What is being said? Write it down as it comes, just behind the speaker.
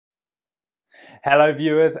Hello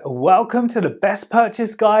viewers, welcome to the best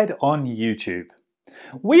purchase guide on YouTube.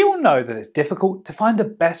 We all know that it's difficult to find the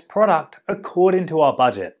best product according to our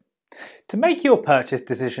budget. To make your purchase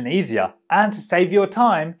decision easier and to save your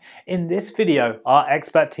time, in this video our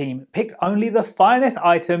expert team picked only the finest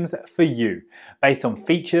items for you based on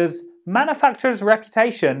features, manufacturer's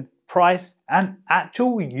reputation, price and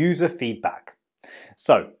actual user feedback.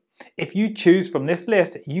 So, if you choose from this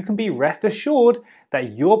list, you can be rest assured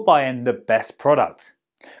that you're buying the best product.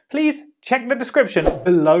 Please check the description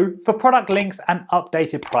below for product links and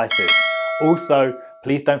updated prices. Also,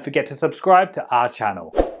 please don't forget to subscribe to our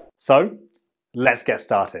channel. So, let's get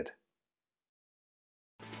started.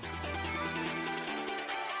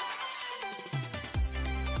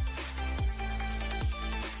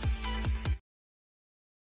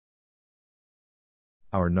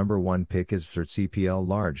 Our number one pick is for CPL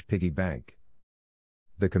Large Piggy Bank.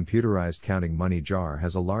 The computerized counting money jar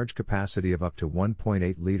has a large capacity of up to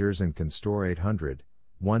 1.8 liters and can store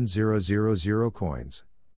 800,000 coins.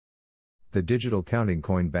 The digital counting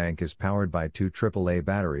coin bank is powered by two AAA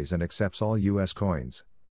batteries and accepts all US coins.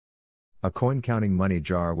 A coin counting money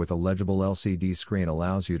jar with a legible LCD screen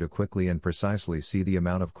allows you to quickly and precisely see the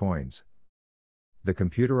amount of coins. The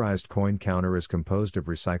computerized coin counter is composed of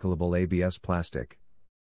recyclable ABS plastic.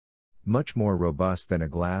 Much more robust than a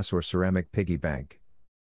glass or ceramic piggy bank.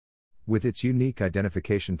 With its unique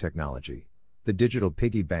identification technology, the digital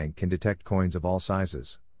piggy bank can detect coins of all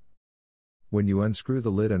sizes. When you unscrew the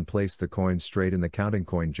lid and place the coins straight in the counting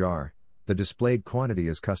coin jar, the displayed quantity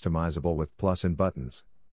is customizable with plus and buttons.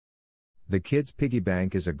 The kids' piggy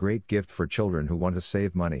bank is a great gift for children who want to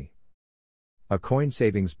save money. A coin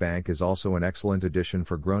savings bank is also an excellent addition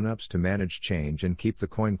for grown-ups to manage change and keep the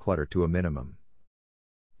coin clutter to a minimum.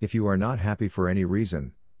 If you are not happy for any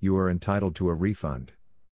reason, you are entitled to a refund.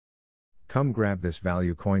 Come grab this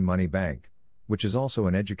value coin money bank, which is also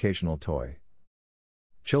an educational toy.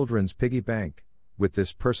 Children's Piggy Bank. With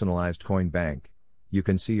this personalized coin bank, you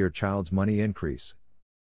can see your child's money increase.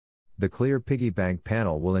 The clear piggy bank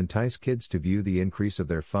panel will entice kids to view the increase of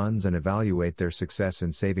their funds and evaluate their success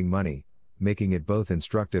in saving money, making it both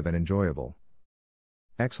instructive and enjoyable.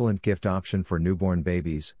 Excellent gift option for newborn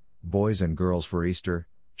babies, boys and girls for Easter,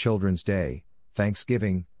 Children's Day,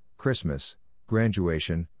 Thanksgiving, Christmas,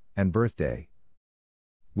 graduation, and birthday.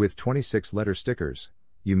 With 26 letter stickers,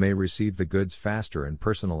 you may receive the goods faster and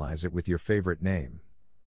personalize it with your favorite name.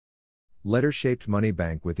 Letter-shaped money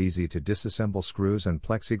bank with easy to disassemble screws and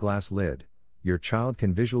plexiglass lid, your child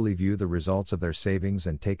can visually view the results of their savings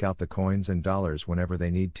and take out the coins and dollars whenever they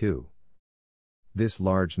need to. This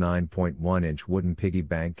large 9.1-inch wooden piggy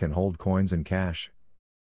bank can hold coins and cash.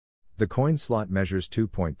 The coin slot measures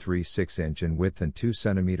 2.36 inch in width and 2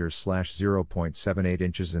 cm/0.78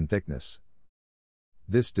 inches in thickness.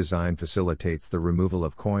 This design facilitates the removal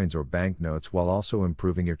of coins or banknotes while also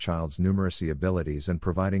improving your child's numeracy abilities and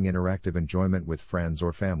providing interactive enjoyment with friends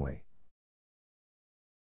or family.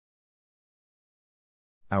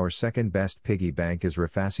 Our second best piggy bank is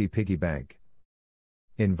Rafasi Piggy Bank.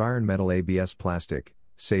 Environmental ABS plastic,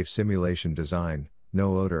 safe simulation design,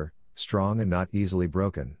 no odor, strong and not easily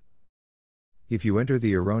broken. If you enter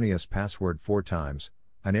the erroneous password 4 times,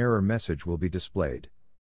 an error message will be displayed.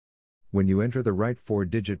 When you enter the right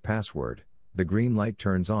 4-digit password, the green light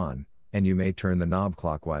turns on, and you may turn the knob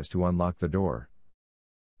clockwise to unlock the door.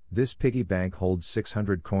 This piggy bank holds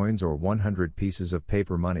 600 coins or 100 pieces of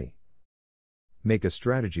paper money. Make a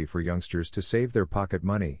strategy for youngsters to save their pocket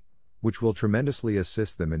money, which will tremendously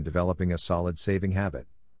assist them in developing a solid saving habit.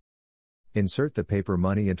 Insert the paper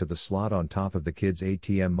money into the slot on top of the kids'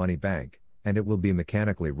 ATM money bank, and it will be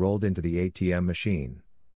mechanically rolled into the ATM machine.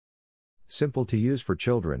 Simple to use for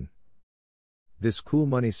children. This cool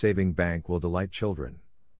money-saving bank will delight children.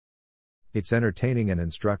 It's entertaining and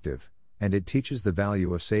instructive, and it teaches the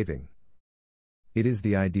value of saving. It is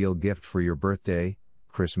the ideal gift for your birthday,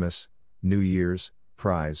 Christmas, New Year's,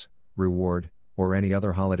 prize, reward, or any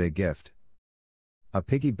other holiday gift. A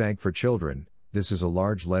piggy bank for children. This is a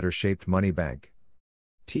large letter-shaped money bank.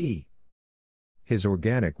 His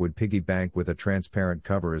organic wood piggy bank with a transparent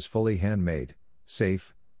cover is fully handmade,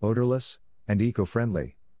 safe, odorless, and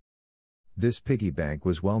eco-friendly. This piggy bank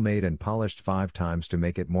was well made and polished 5 times to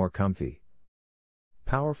make it more comfy.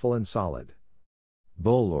 Powerful and solid.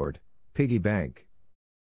 Bullard Piggy Bank.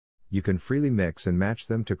 You can freely mix and match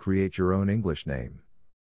them to create your own English name.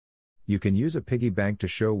 You can use a piggy bank to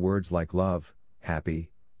show words like love,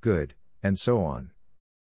 happy, good, and so on.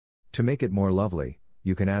 To make it more lovely,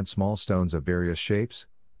 you can add small stones of various shapes,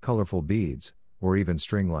 colorful beads, or even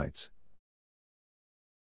string lights.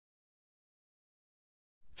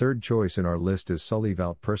 Third choice in our list is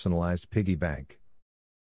Sullyvault Personalized Piggy Bank.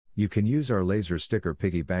 You can use our laser sticker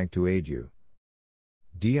piggy bank to aid you.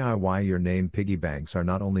 DIY your name piggy banks are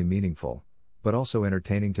not only meaningful, but also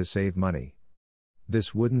entertaining to save money.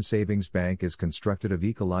 This wooden savings bank is constructed of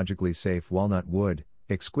ecologically safe walnut wood,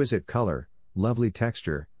 exquisite color, lovely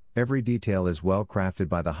texture, every detail is well crafted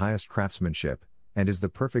by the highest craftsmanship, and is the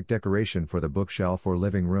perfect decoration for the bookshelf or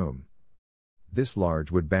living room. This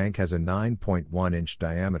large wood bank has a 9.1-inch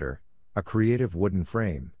diameter, a creative wooden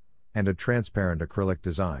frame, and a transparent acrylic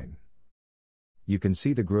design. You can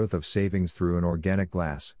see the growth of savings through an organic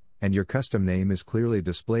glass, and your custom name is clearly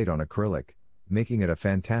displayed on acrylic, making it a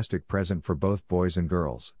fantastic present for both boys and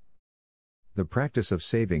girls. The practice of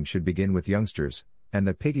saving should begin with youngsters, and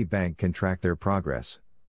the piggy bank can track their progress.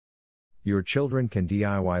 Your children can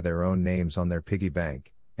DIY their own names on their piggy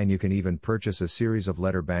bank, and you can even purchase a series of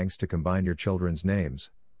letter banks to combine your children's names.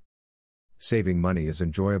 Saving money is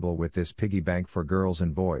enjoyable with this piggy bank for girls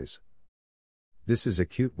and boys. This is a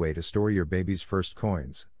cute way to store your baby's first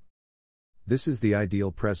coins. This is the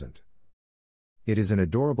ideal present. It is an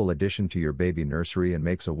adorable addition to your baby nursery and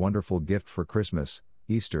makes a wonderful gift for Christmas,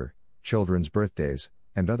 Easter, children's birthdays,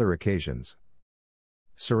 and other occasions.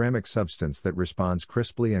 Ceramic substance that responds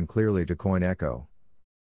crisply and clearly to coin echo.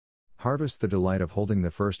 Harvest the delight of holding the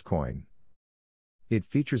first coin. It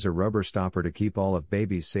features a rubber stopper to keep all of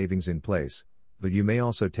baby's savings in place, but you may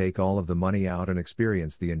also take all of the money out and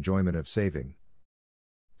experience the enjoyment of saving.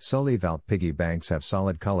 Sullyvault piggy banks have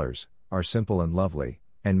solid colors, are simple and lovely,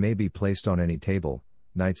 and may be placed on any table,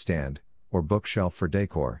 nightstand, or bookshelf for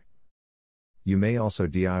decor. You may also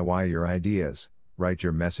DIY your ideas, write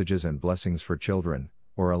your messages and blessings for children,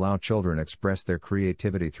 or allow children express their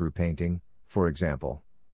creativity through painting, for example.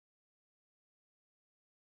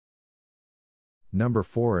 Number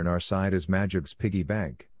 4 in our side is Magic's Piggy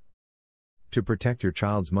Bank. To protect your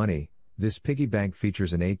child's money, this piggy bank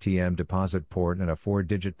features an ATM deposit port and a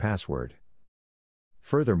 4-digit password.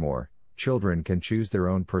 Furthermore, children can choose their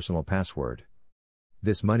own personal password.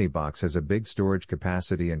 This money box has a big storage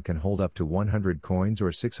capacity and can hold up to 100 coins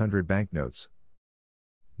or 600 banknotes.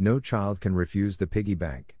 No child can refuse the piggy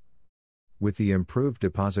bank. With the improved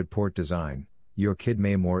deposit port design, your kid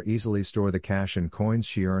may more easily store the cash and coins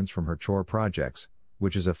she earns from her chore projects,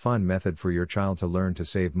 which is a fun method for your child to learn to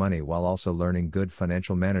save money while also learning good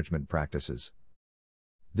financial management practices.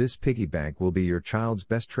 This piggy bank will be your child's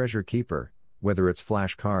best treasure keeper, whether it's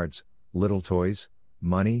flashcards, little toys,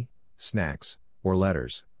 money, snacks, or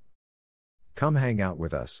letters. Come hang out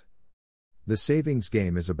with us. The savings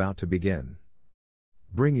game is about to begin.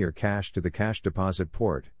 Bring your cash to the cash deposit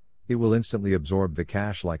port. It will instantly absorb the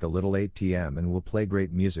cash like a little ATM and will play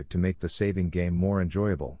great music to make the saving game more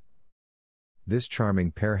enjoyable. This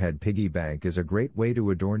charming pearhead piggy bank is a great way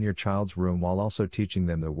to adorn your child's room while also teaching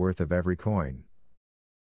them the worth of every coin.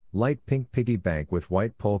 Light pink piggy bank with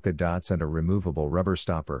white polka dots and a removable rubber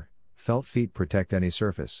stopper. Felt feet protect any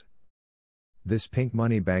surface. This pink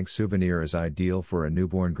money bank souvenir is ideal for a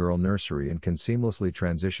newborn girl nursery and can seamlessly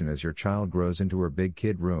transition as your child grows into her big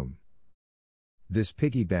kid room. This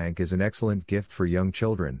piggy bank is an excellent gift for young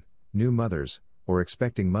children, new mothers, or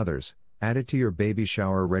expecting mothers. Add it to your baby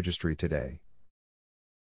shower registry today.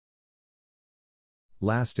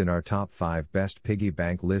 Last in our top 5 best piggy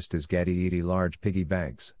bank list is Getty Eddy Large Piggy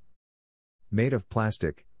Banks. Made of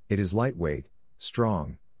plastic, it is lightweight,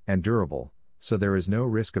 strong, and durable, so there is no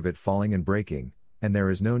risk of it falling and breaking, and there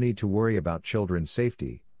is no need to worry about children's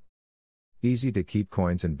safety. Easy to keep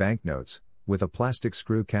coins and banknotes, with a plastic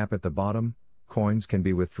screw cap at the bottom, coins can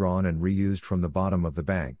be withdrawn and reused from the bottom of the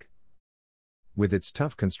bank. With its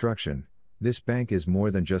tough construction, this bank is more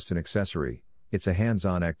than just an accessory, it's a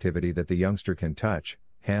hands-on activity that the youngster can touch,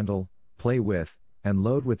 handle, play with, and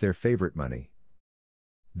load with their favorite money.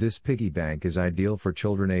 This piggy bank is ideal for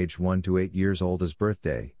children aged 1 to 8 years old as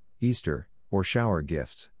birthday, Easter, or shower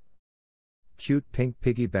gifts. Cute pink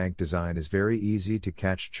piggy bank design is very easy to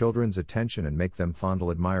catch children's attention and make them fondle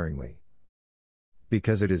admiringly.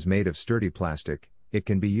 Because it is made of sturdy plastic, it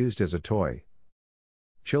can be used as a toy.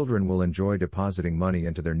 Children will enjoy depositing money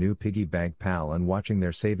into their new piggy bank pal and watching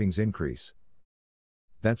their savings increase.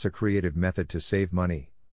 That's a creative method to save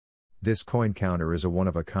money. This coin counter is a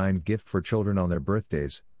one-of-a-kind gift for children on their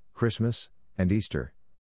birthdays, Christmas, and Easter.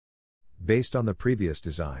 Based on the previous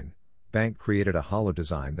design, Bank created a hollow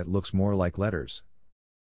design that looks more like letters.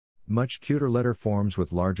 Much cuter letter forms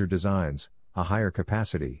with larger designs, a higher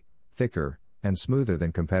capacity, thicker, and smoother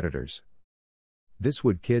than competitors. This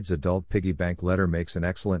Wood Kids Adult Piggy Bank letter makes an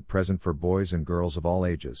excellent present for boys and girls of all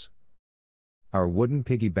ages. Our wooden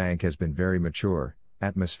piggy bank has been very mature,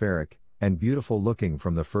 atmospheric, And beautiful looking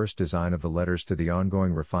from the first design of the letters to the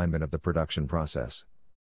ongoing refinement of the production process.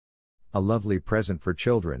 A lovely present for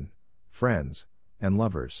children, friends, and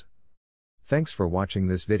lovers. Thanks for watching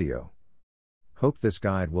this video. Hope this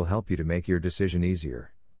guide will help you to make your decision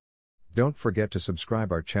easier. Don't forget to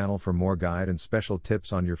subscribe our channel for more guide and special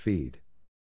tips on your feed.